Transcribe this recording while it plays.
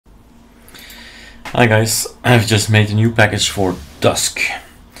Hi guys, I've just made a new package for Dusk.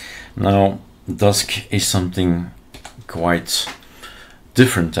 Now, Dusk is something quite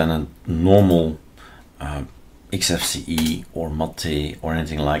different than a normal XFCE or Mate or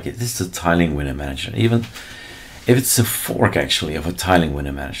anything like it. This is a tiling window manager, even if it's a fork actually of a tiling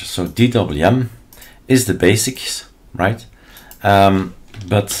window manager. So DWM is the basics, right?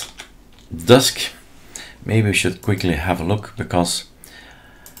 But Dusk, maybe we should quickly have a look, because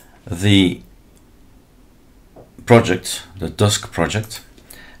the project, the Dusk project,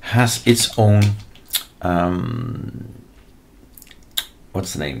 has its own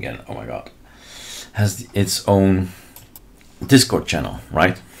what's the name again? Oh my god. Has its own Discord channel,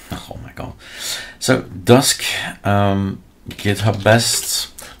 right? Oh my god. So Dusk, GitHub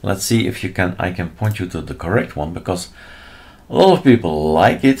best. Let's see if you can, I can point you to the correct one, because a lot of people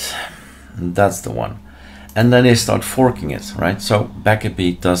like it. That's the one. And then they start forking it, right? So Backup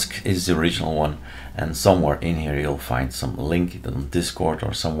Dusk is the original one, and somewhere in here you'll find some link on Discord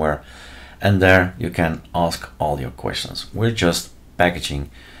or somewhere, and there you can ask all your questions. We're just packaging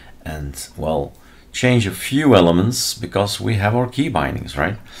and, well, change a few elements because we have our key bindings,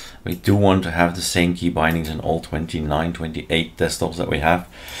 right? We do want to have the same key bindings in all 29, 28 desktops that we have.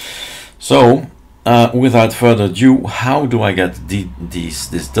 So without further ado, how do I get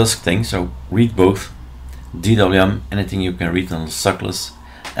this Dusk thing? So read both DWM, anything you can read on Suckless,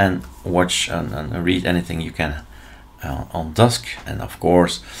 and watch and read anything you can on Dusk. And of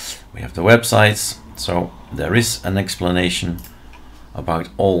course we have the websites, so there is an explanation about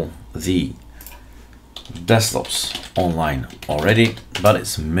all the desktops online already, but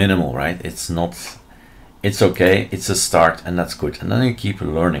it's minimal, right? It's not, it's okay, it's a start, and that's good, and then you keep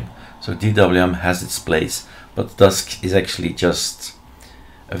learning. So DWM has its place, but Dusk is actually just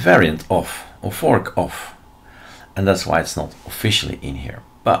a variant of, or fork of, and that's why it's not officially in here,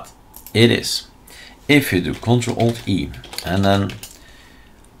 but it is. If you do Ctrl-Alt-E and then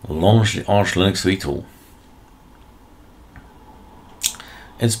launch the ArcoLinux tool,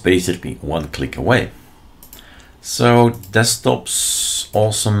 it's basically one click away. So desktops,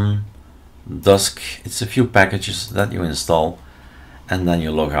 awesome, Dusk, it's a few packages that you install, and then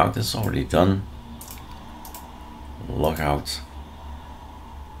you log out. It's already done. Log out.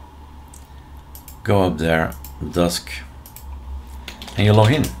 Go up there, Dusk, and you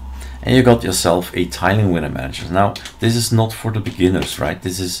log in, and you got yourself a tiling window manager. Now this is not for the beginners, right?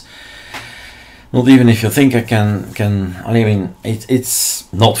 This is not, even if you think I mean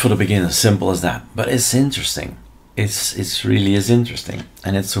it's not for the beginners, simple as that, but it's interesting. It's really is interesting,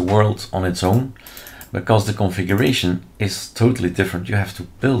 and it's a world on its own, because the configuration is totally different. You have to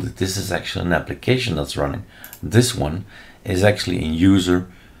build it. This is actually an application that's running. This one is actually in user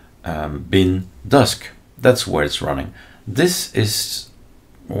bin Dusk. That's where it's running. This is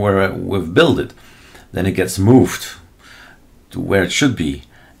where we've built it. Then it gets moved to where it should be,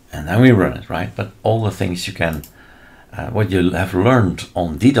 and then we run it, right? But all the things you can, what you have learned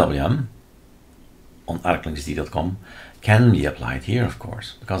on DWM, on ArcoLinux.com, can be applied here, of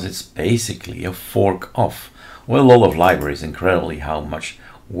course, because it's basically a fork of, well, a lot of libraries. Incredibly how much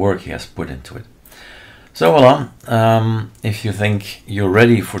work he has put into it. So voila, if you think you're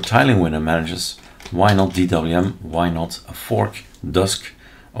ready for tiling window managers, why not DWM? Why not a fork, Dusk,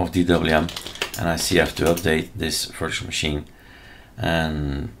 of DWM? And I see I have to update this virtual machine.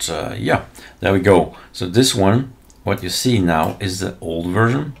 And yeah, there we go. So this one, what you see now is the old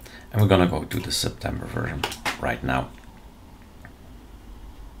version, and we're gonna go to the September version right now.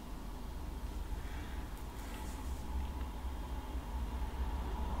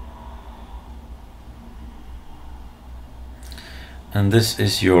 And this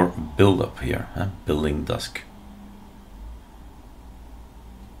is your build up here, building Dusk.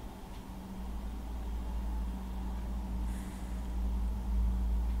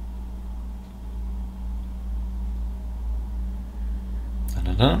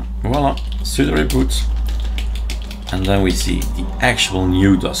 Voila, sudo reboot, and then we see the actual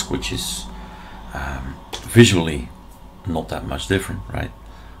new Dusk, which is visually not that much different, right?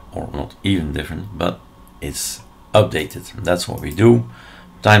 Or not even different, but it's updated. That's what we do.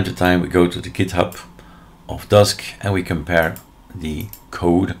 Time to time we go to the GitHub of Dusk and we compare the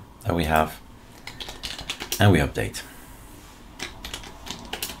code that we have and we update.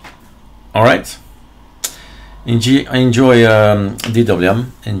 All right. Enjoy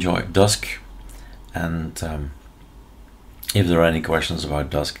DWM, enjoy Dusk, and if there are any questions about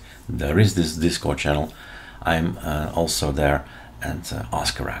Dusk, there is this Discord channel. I'm also there, and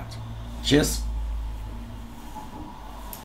ask around. Cheers.